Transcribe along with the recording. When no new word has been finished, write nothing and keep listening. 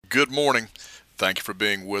Good morning. Thank you for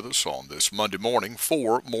being with us on this Monday morning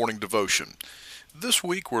for Morning Devotion. This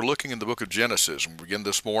week we're looking in the book of Genesis. We begin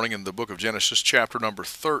this morning in the book of Genesis, chapter number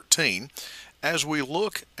 13, as we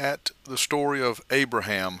look at the story of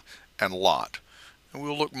Abraham and Lot. And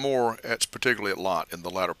we'll look more particularly at Lot in the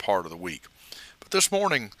latter part of the week. But this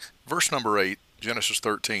morning, verse number 8, Genesis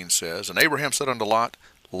 13 says, "And Abraham said unto Lot,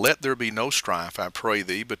 Let there be no strife, I pray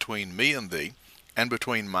thee, between me and thee, and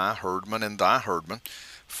between my herdmen and thy herdmen,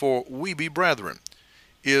 for we be brethren.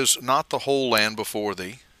 Is not the whole land before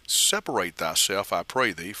thee? Separate thyself, I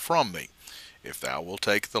pray thee, from me. If thou wilt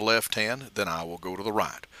take the left hand, then I will go to the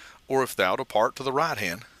right. Or if thou depart to the right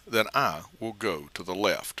hand, then I will go to the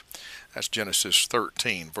left." That's Genesis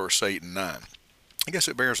 13, verse 8 and 9. I guess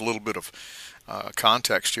it bears a little bit of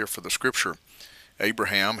context here for the scripture.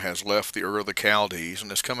 Abraham has left the Ur of the Chaldees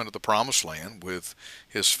and has come into the Promised Land with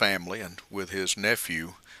his family and with his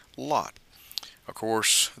nephew Lot. Of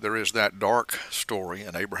course, there is that dark story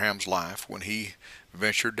in Abraham's life when he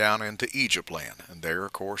ventured down into Egypt land, and there,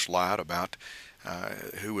 of course, lied about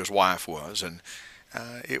who his wife was, and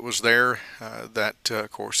it was there that,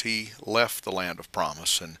 of course, he left the land of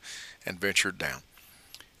promise and ventured down.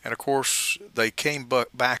 And, of course, they came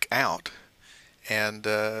back out and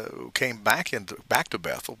came back to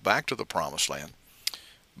Bethel, back to the Promised Land.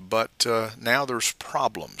 But now there's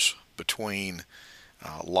problems between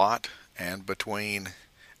Lot and between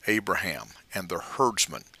Abraham and their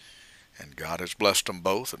herdsmen. And God has blessed them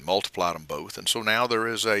both and multiplied them both. And so now there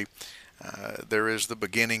is the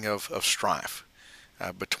beginning of strife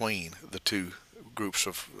between the two groups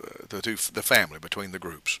of the family, between the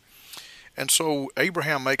groups. And so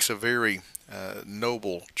Abraham makes a very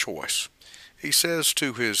noble choice. He says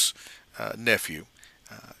to his nephew,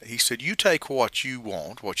 he said, "You take what you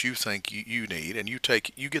want, what you think you need, and you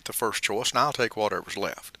get the first choice, and I'll take whatever's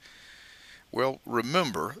left." Well,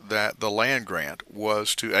 remember that the land grant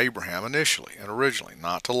was to Abraham initially and originally,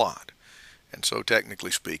 not to Lot. And so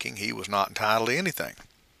technically speaking, he was not entitled to anything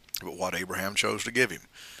but what Abraham chose to give him.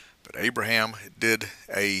 But Abraham did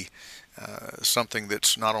something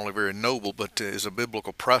that's not only very noble, but is a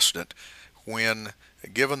biblical precedent. When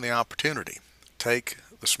given the opportunity, take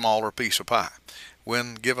the smaller piece of pie.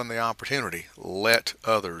 When given the opportunity, let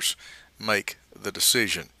others make the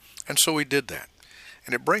decision. And so he did that.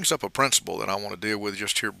 And it brings up a principle that I want to deal with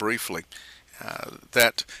just here briefly,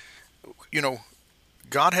 that,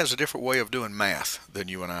 God has a different way of doing math than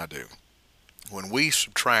you and I do. When we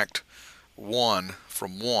subtract 1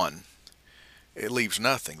 from 1, it leaves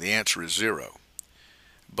nothing. The answer is 0.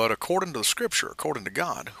 But according to the Scripture, according to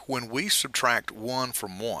God, when we subtract 1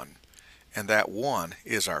 from 1, and that 1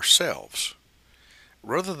 is ourselves,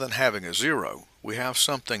 rather than having a 0, we have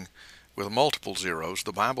something with multiple zeros.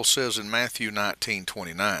 The Bible says in Matthew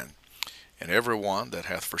 19:29, "And every one that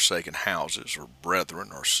hath forsaken houses, or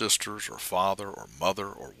brethren, or sisters, or father, or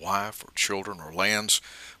mother, or wife, or children, or lands,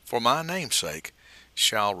 for my name's sake,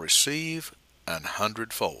 shall receive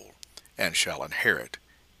 100-fold, and shall inherit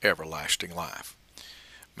everlasting life."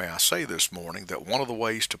 May I say this morning that one of the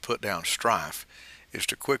ways to put down strife is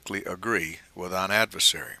to quickly agree with thine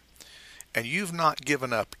adversary. And you've not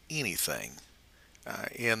given up anything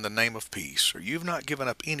in the name of peace, or you've not given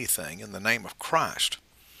up anything in the name of Christ,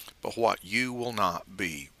 but what you will not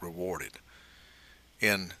be rewarded.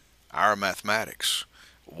 In our mathematics,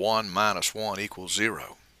 1 minus 1 equals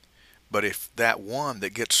 0. But if that 1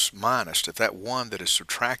 that gets minused, if that 1 that is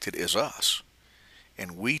subtracted is us,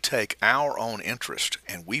 and we take our own interest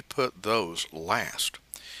and we put those last,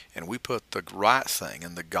 and we put the right thing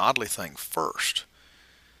and the godly thing first,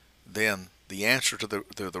 then the answer to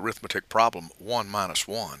the arithmetic problem, 1 minus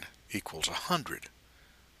 1 equals 100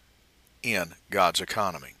 in God's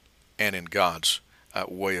economy and in God's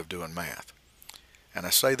way of doing math. And I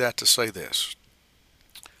say that to say this: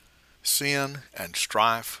 sin and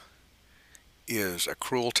strife is a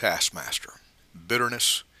cruel taskmaster.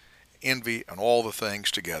 Bitterness, envy, and all the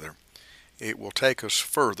things together, it will take us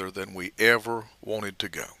further than we ever wanted to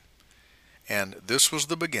go. And this was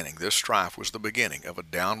the beginning, this strife was the beginning of a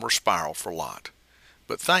downward spiral for Lot.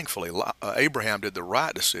 But thankfully, Abraham did the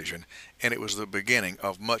right decision, and it was the beginning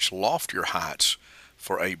of much loftier heights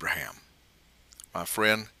for Abraham. My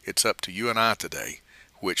friend, it's up to you and I today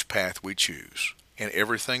which path we choose. In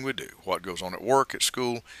everything we do, what goes on at work, at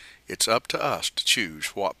school, it's up to us to choose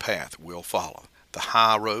what path we'll follow, the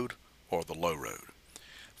high road or the low road.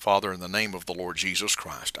 Father, in the name of the Lord Jesus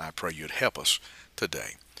Christ, I pray you'd help us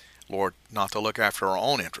today. Lord, not to look after our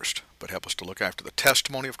own interest, but help us to look after the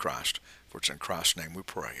testimony of Christ. For it's in Christ's name we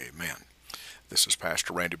pray. Amen. This is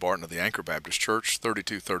Pastor Randy Barton of the Anchor Baptist Church,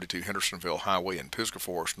 3232 Hendersonville Highway in Pisgah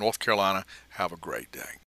Forest, North Carolina. Have a great day.